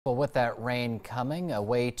Well, with that rain coming, a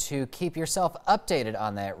way to keep yourself updated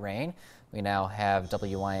on that rain. We now have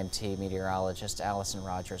WYMT meteorologist Allison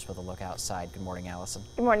Rogers with a look outside. Good morning, Allison.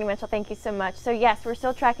 Good morning, Mitchell. Thank you so much. So yes, we're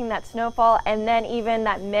still tracking that snowfall and then even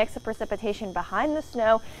that mix of precipitation behind the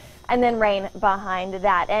snow and then rain behind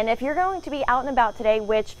that. And if you're going to be out and about today,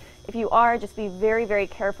 which if you are, just be very, very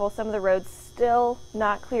careful. Some of the roads still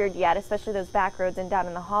not cleared yet, especially those back roads and down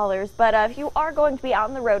in the hollers. But if you are going to be out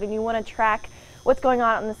on the road and you want to track what's going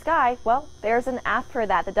on in the sky, well, there's an app for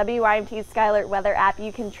that, the WYMT Skyalert Weather App.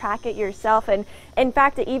 You can track it yourself, and in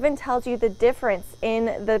fact it even tells you the difference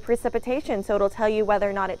in the precipitation. So it'll tell you whether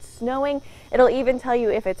or not it's snowing. It'll even tell you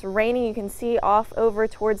if it's raining. You can see off over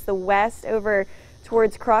towards the west, over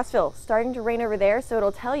towards Crossville, starting to rain over there. So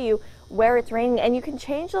it'll tell you where it's raining, and you can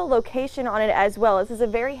change the location on it as well. This is a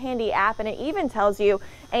very handy app, and it even tells you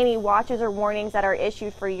any watches or warnings that are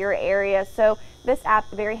issued for your area. So this app,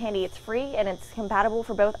 very handy. It's free and it's compatible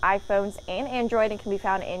for both iPhones and Android and can be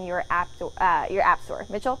found in your app store.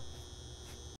 Mitchell?